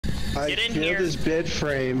I feel this bed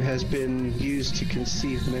frame has been used to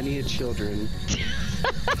conceive many a children.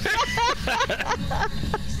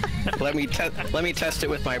 Let me test it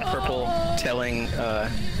with my purple telling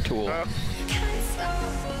tool.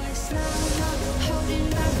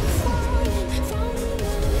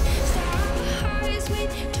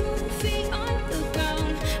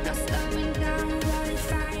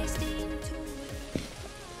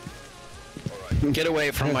 Get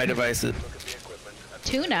away from my devices.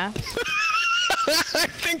 Tuna? I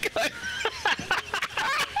think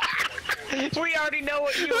We already know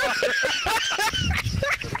what you are.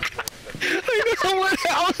 I know what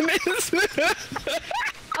Alan is.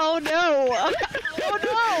 Oh no! Oh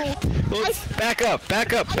no! Back up!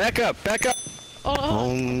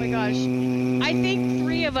 Oh my gosh. I think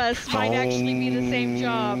 3 of us might actually be the same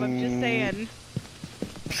job, I'm just saying.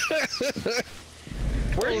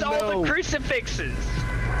 Where's all the crucifixes?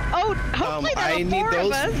 Oh, hopefully there are 4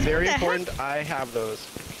 of us. Very important. I have those.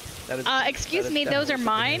 That is, excuse me, those are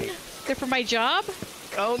mine? They're for my job?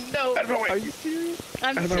 Oh no! Are you serious?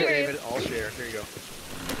 I'm serious. David, I'll share. Here you go.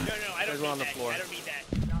 No, I don't need on the that. floor. I don't need that.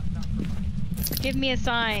 Not for mine. Give me a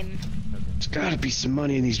sign. There's gotta be some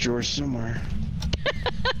money in these drawers somewhere.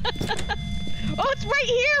 Oh, it's right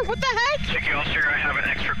here! What the heck? Chicky officer, I have an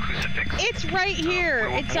extra crucifix. It's right here,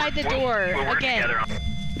 inside the door. We'll work again. together.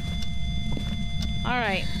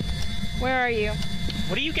 Alright. Where are you?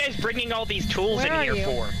 What are you guys bringing all these tools in here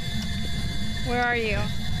for? Where are you?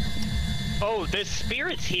 Oh, there's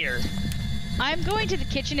spirits here. I'm going to the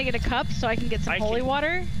kitchen to get a cup so I can get some holy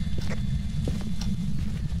water.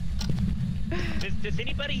 Does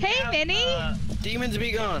anybody Hey, have, Minnie! Demons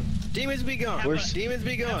be gone! Demons be gone! Where's Demons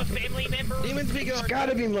be gone! a family member? Demons be gone! There's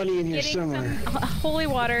gotta be money in here Getting somewhere. some holy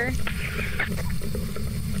water.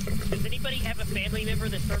 Does anybody have a family member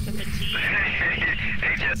that starts with a T?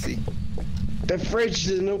 Hey, Jesse. That fridge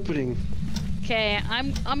is an opening. Okay,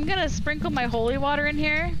 I'm gonna sprinkle my holy water in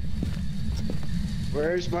here.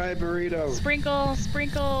 Where's my burrito? Sprinkle,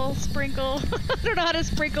 sprinkle, sprinkle. I don't know how to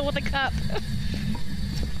sprinkle with a cup.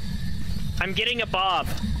 I'm getting a Bob.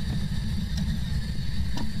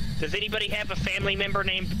 Does anybody have a family member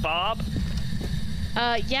named Bob?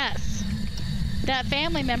 Yes. That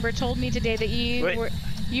family member told me today that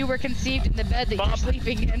you were conceived in the bed that you're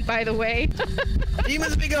sleeping in, by the way.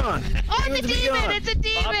 Demons be gone! Oh, Demons it's a demon! It's a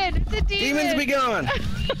demon! Bob? It's a demon! Demons be gone!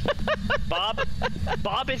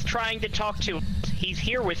 Bob is trying to talk to us. He's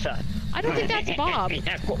here with us. I don't think that's Bob.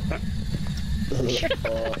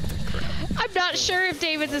 I'm not sure if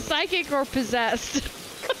David's a psychic or possessed.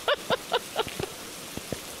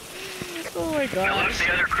 Oh my I god. left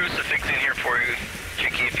the other crucifix in here for you,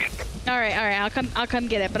 Chicky, if you... Alright, I'll come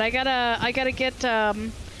get it. But I gotta get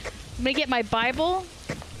I'm gonna get my Bible.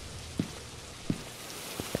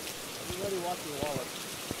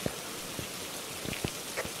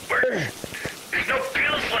 Where? There's no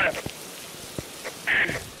pills left!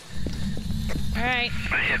 Alright.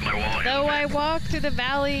 I hit my wallet. Though I walk through the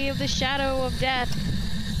valley of the shadow of death,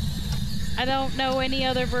 I don't know any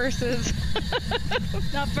other verses.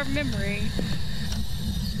 Not from memory.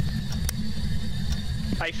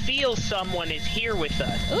 I feel someone is here with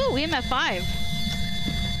us. Ooh, EMF 5.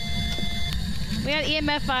 We got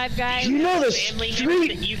EMF 5, guys. Do you know the Family street? member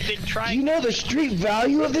that you've been trying. Do you know the street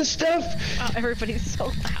value of this stuff? Oh, everybody's so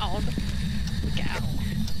loud. Ow.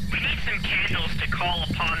 We need some candles to call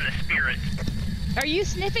upon the spirits. Are you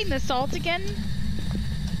sniffing the salt again?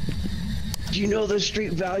 Do you know the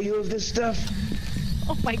street value of this stuff?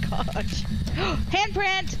 Oh my gosh.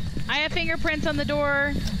 Handprint! I have fingerprints on the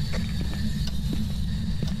door.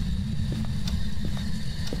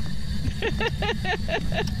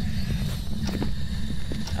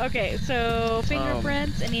 Okay, so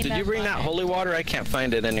fingerprints and EMF. Did you bring that holy water? I can't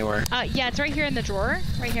find it anywhere. Yeah, it's right here in the drawer.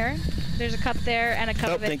 Right here. There's a cup there and a cup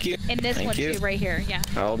of it. Thank you. And this one too, right here. Yeah.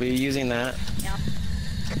 I'll be using that. Yeah.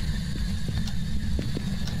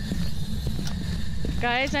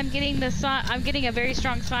 Guys, I'm getting a very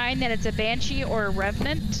strong sign that it's a banshee or a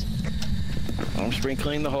revenant. I'm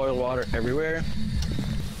sprinkling the holy water everywhere.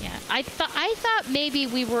 Yeah, I thought maybe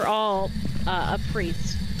we were all a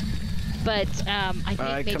priest, but I think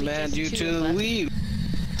maybe command you just two to of us. leave.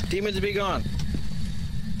 Demons be gone.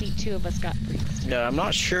 I think 2 of us got priest. Yeah, I'm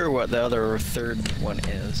not sure what the other third one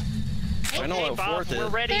is. I know what Bob, fourth we're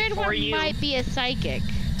is. ready Third for one you. might be a psychic.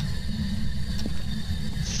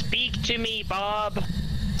 Speak to me, Bob.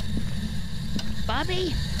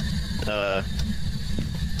 Bobby,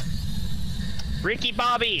 Ricky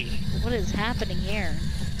Bobby. what is happening here?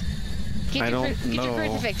 I don't Get your know.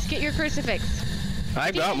 crucifix. Get your crucifix.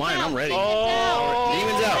 I've got mine. I'm ready. Oh.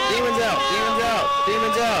 Demons out! Demons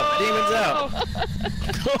out! Demons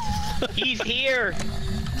out! He's here.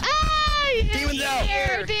 Demons out!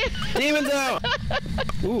 Here, Demons out!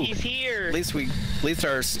 Ooh. He's here. At least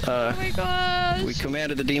our Oh my gosh. we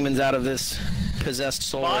commanded the demons out of this possessed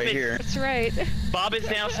soul Bob right is- here. That's right. Bob is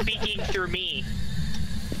now speaking through me.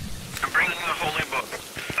 I'm bringing the holy book.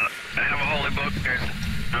 I have a holy book. There's,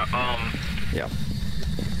 Yeah.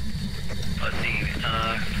 let's see,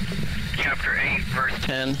 chapter 8, verse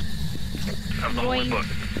 10. of the holy Going book.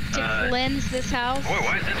 to cleanse this house. Wait,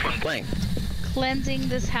 why is this one Blank. Cleansing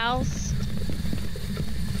this house.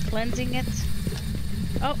 Cleansing it.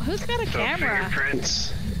 Oh, who's got a camera?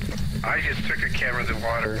 fingerprints? I just took a camera to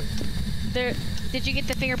water. There. Did you get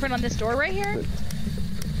the fingerprint on this door right here?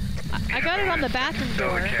 I got it on the bathroom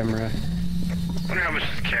door. Camera. I wonder how much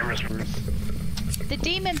this camera's worth. The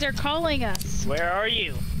demons are calling us. Where are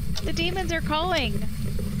you? The demons are calling.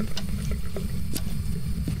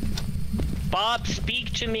 Bob,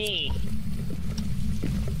 speak to me.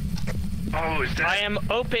 Oh, is that? I am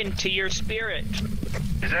open to your spirit.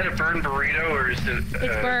 Is that a burned burrito or is it?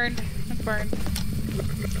 It's burned. It's burned.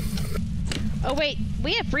 Oh wait,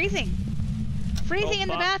 we have freezing. Freezing in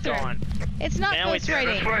the Bob's bathroom. gone. It's not Now it's ghost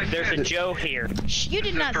writing. There's a Joe here. Shh, you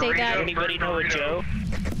did Is not it say burrito? that. Anybody know a Joe?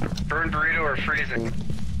 Burned burrito or freezing?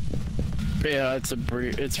 Yeah, it's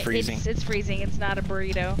freezing. It's freezing. It's not a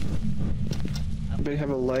burrito. Anybody have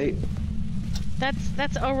a light?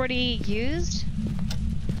 That's already used.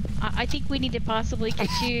 I think we need to possibly get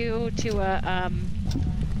you to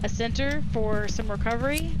a center for some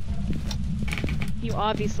recovery. You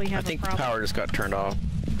obviously I have think a the problem. power just got turned off.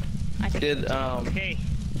 I think Did Okay.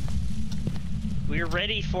 We're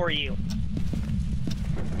ready for you.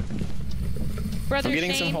 Brother I'm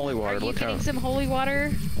getting Shane, some holy water, Are you look getting out. some holy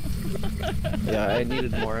water? yeah, I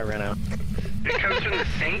needed more. I ran out. It comes from the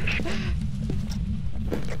sink?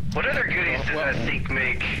 What other goodies does that sink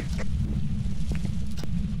make?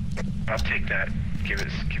 I'll take that. Give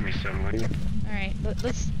me some. All right,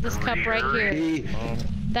 this cup right here. Hey,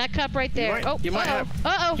 That cup right there. You might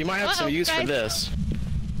have some use for this.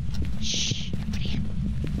 Shh.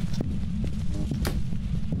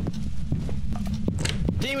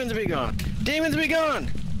 Demons be gone! Demons be gone!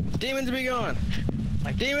 Demons be gone!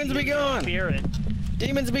 Demons be gone! Spirit.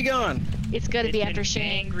 Demons be gone! It's gonna be It's after an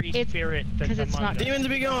Shane. angry It's spirit that's because it's among not. us. Demons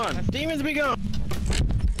be gone! Demons be gone!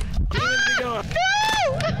 Demons be gone!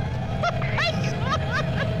 No!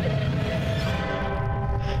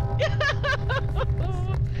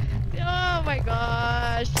 Oh my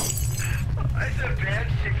gosh! That's a bad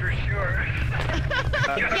thing for sure.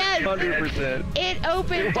 Yes. 100%. It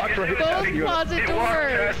opened walked right both past you. closet It walked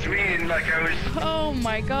doors. past me and like I was. Oh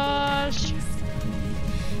my gosh!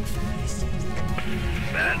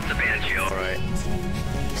 That's a banshee, alright.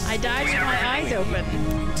 I died with my eyes open.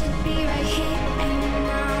 To be right here and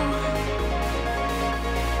now.